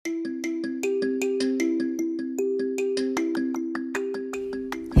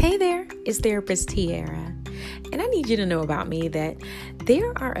it's Therapist Tiara, and I need you to know about me that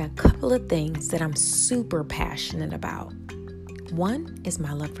there are a couple of things that I'm super passionate about. One is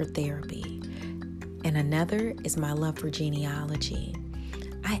my love for therapy, and another is my love for genealogy.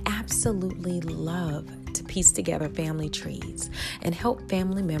 I absolutely love to piece together family trees and help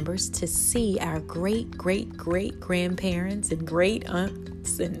family members to see our great-great-great-grandparents and great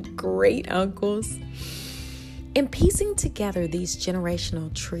aunts and great uncles. In piecing together these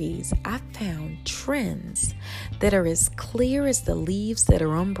generational trees, I found trends that are as clear as the leaves that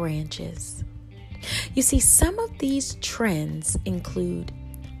are on branches. You see, some of these trends include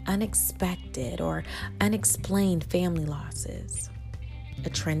unexpected or unexplained family losses, a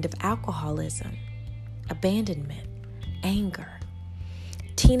trend of alcoholism, abandonment, anger,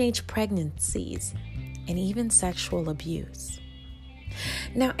 teenage pregnancies, and even sexual abuse.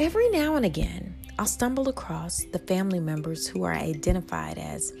 Now, every now and again, I'll stumble across the family members who are identified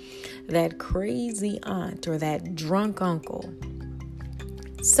as that crazy aunt or that drunk uncle.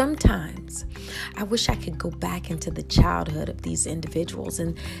 Sometimes I wish I could go back into the childhood of these individuals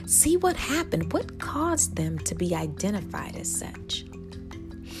and see what happened, what caused them to be identified as such.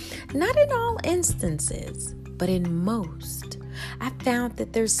 Not in all instances, but in most, I found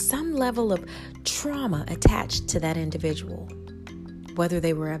that there's some level of trauma attached to that individual. Whether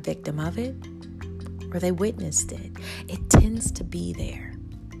they were a victim of it or they witnessed it, it tends to be there.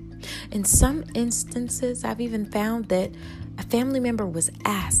 In some instances, I've even found that a family member was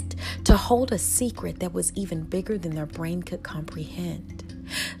asked to hold a secret that was even bigger than their brain could comprehend.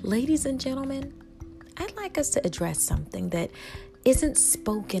 Ladies and gentlemen, I'd like us to address something that isn't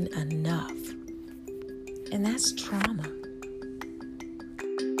spoken enough, and that's trauma.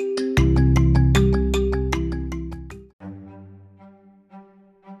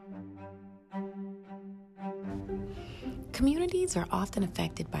 Communities are often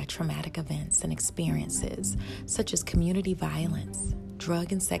affected by traumatic events and experiences such as community violence,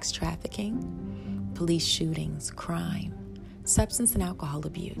 drug and sex trafficking, police shootings, crime, substance and alcohol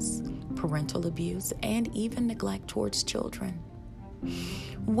abuse, parental abuse, and even neglect towards children.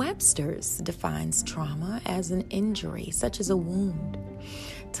 Webster's defines trauma as an injury, such as a wound,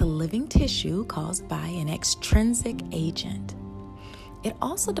 to living tissue caused by an extrinsic agent. It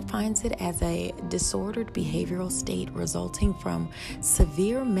also defines it as a disordered behavioral state resulting from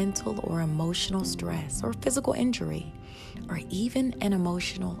severe mental or emotional stress or physical injury, or even an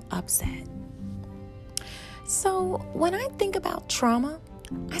emotional upset. So when I think about trauma,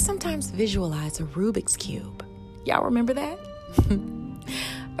 I sometimes visualize a Rubik's Cube. Y'all remember that?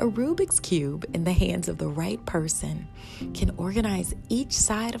 A Rubik's Cube in the hands of the right person can organize each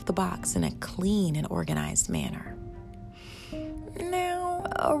side of the box in a clean and organized manner. Now,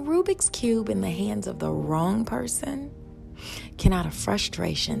 a Rubik's Cube in the hands of the wrong person can, out of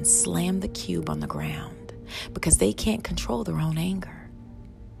frustration, slam the cube on the ground because they can't control their own anger.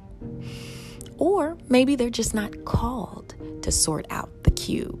 Or maybe they're just not called to sort out the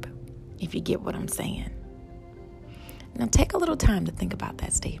cube, if you get what I'm saying. Now, take a little time to think about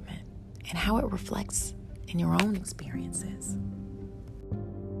that statement and how it reflects in your own experiences.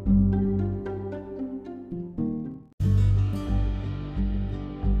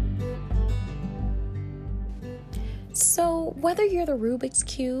 So, whether you're the Rubik's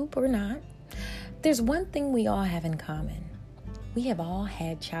Cube or not, there's one thing we all have in common. We have all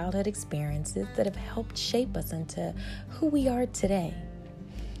had childhood experiences that have helped shape us into who we are today.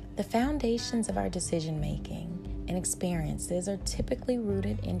 The foundations of our decision-making and experiences are typically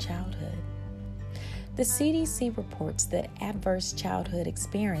rooted in childhood. The CDC reports that adverse childhood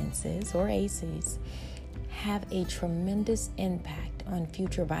experiences, or ACEs, have a tremendous impact on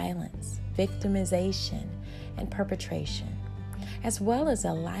future violence, victimization, and perpetration, as well as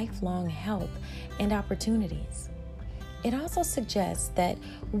a lifelong health and opportunities. It also suggests that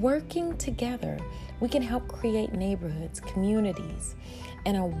working together, we can help create neighborhoods, communities,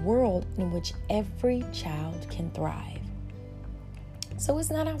 and a world in which every child can thrive. So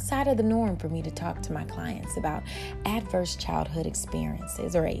it's not outside of the norm for me to talk to my clients about adverse childhood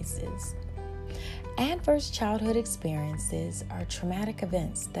experiences, or ACEs. Adverse childhood experiences are traumatic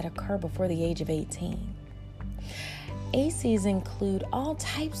events that occur before the age of 18. ACEs include all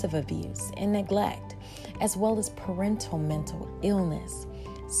types of abuse and neglect, as well as parental mental illness,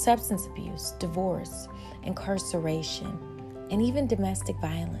 substance abuse, divorce, incarceration, and even domestic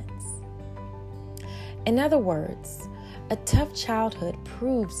violence. In other words, a tough childhood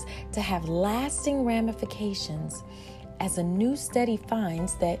proves to have lasting ramifications, as a new study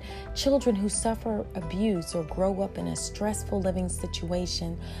finds that children who suffer abuse or grow up in a stressful living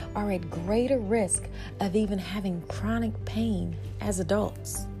situation are at greater risk of even having chronic pain as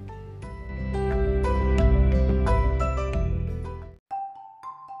adults.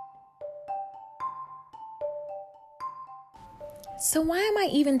 So why am I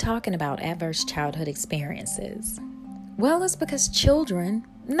even talking about adverse childhood experiences? Well, it's because children,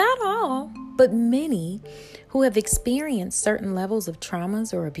 not all, but many who have experienced certain levels of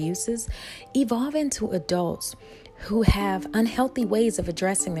traumas or abuses evolve into adults who have unhealthy ways of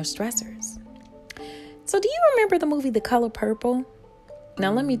addressing their stressors. So do you remember the movie The Color Purple?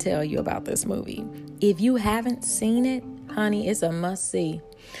 Now let me tell you about this movie. If you haven't seen it, honey, it's a must-see.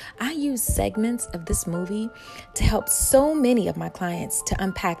 I use segments of this movie to help so many of my clients to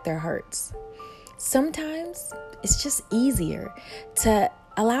unpack their hurts. Sometimes it's just easier to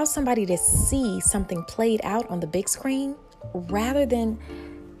allow somebody to see something played out on the big screen rather than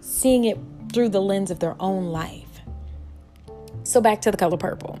seeing it through the lens of their own life. So back to The Color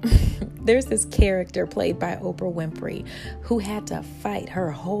Purple. There's this character played by Oprah Winfrey who had to fight her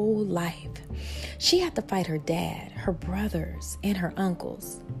whole life. She had to fight her dad, her brothers, and her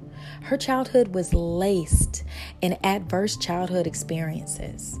uncles. Her childhood was laced in adverse childhood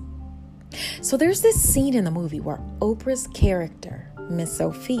experiences. So there's this scene in the movie where Oprah's character, Miss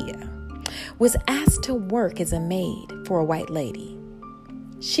Sophia, was asked to work as a maid for a white lady.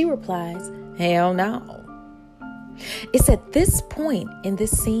 She replies, "Hell no." It's at this point in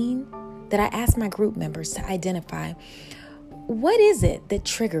this scene that I asked my group members to identify what is it that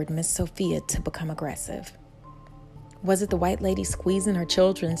triggered Miss Sophia to become aggressive. Was it the white lady squeezing her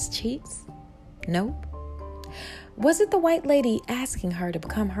children's cheeks? Nope. Was it the white lady asking her to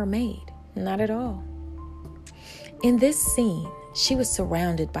become her maid? Not at all. In this scene, she was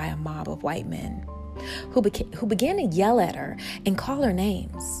surrounded by a mob of white men who began to yell at her and call her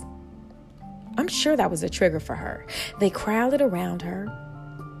names. I'm sure that was a trigger for her. They crowded around her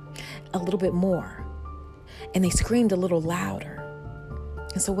a little bit more, and they screamed a little louder.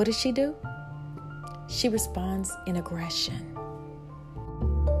 And so what does she do? She responds in aggression.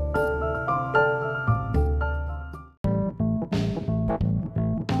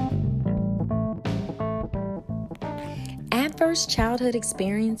 Adverse childhood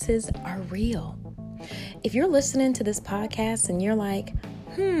experiences are real. If you're listening to this podcast and you're like,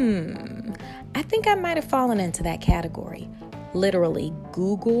 I think I might have fallen into that category. Literally,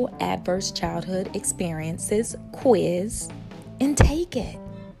 Google adverse childhood experiences quiz and take it.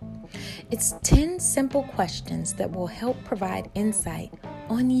 It's 10 simple questions that will help provide insight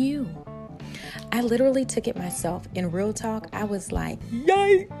on you. I literally took it myself. In real talk, I was like,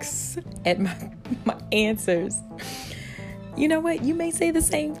 yikes, at my answers. You know what? You may say the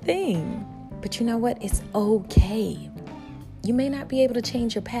same thing, but you know what? It's okay. You may not be able to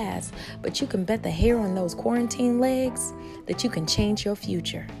change your past, but you can bet the hair on those quarantine legs that you can change your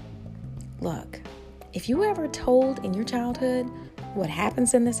future. Look, if you ever told in your childhood what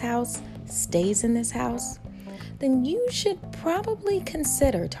happens in this house stays in this house, then you should probably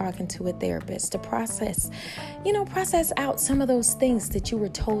consider talking to a therapist to process out some of those things that you were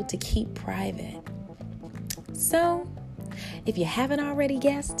told to keep private. So, if you haven't already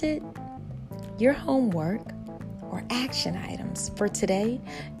guessed it, your homework or action items for today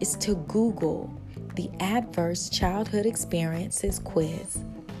is to Google the Adverse Childhood Experiences quiz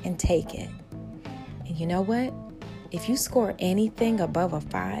and take it. And you know what? If you score anything above a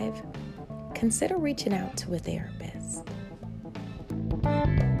 5, consider reaching out to a therapist.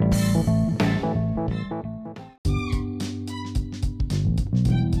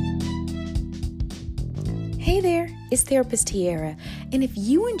 Hey there, it's Therapist Tiara. And if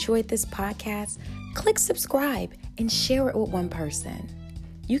you enjoyed this podcast, click subscribe and share it with one person.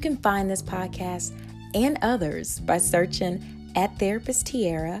 You can find this podcast and others by searching at Therapist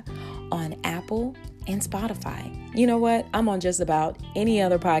Tiara on Apple and Spotify. You know what? I'm on just about any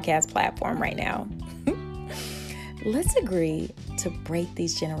other podcast platform right now. Let's agree to break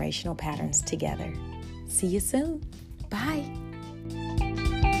these generational patterns together. See you soon. Bye.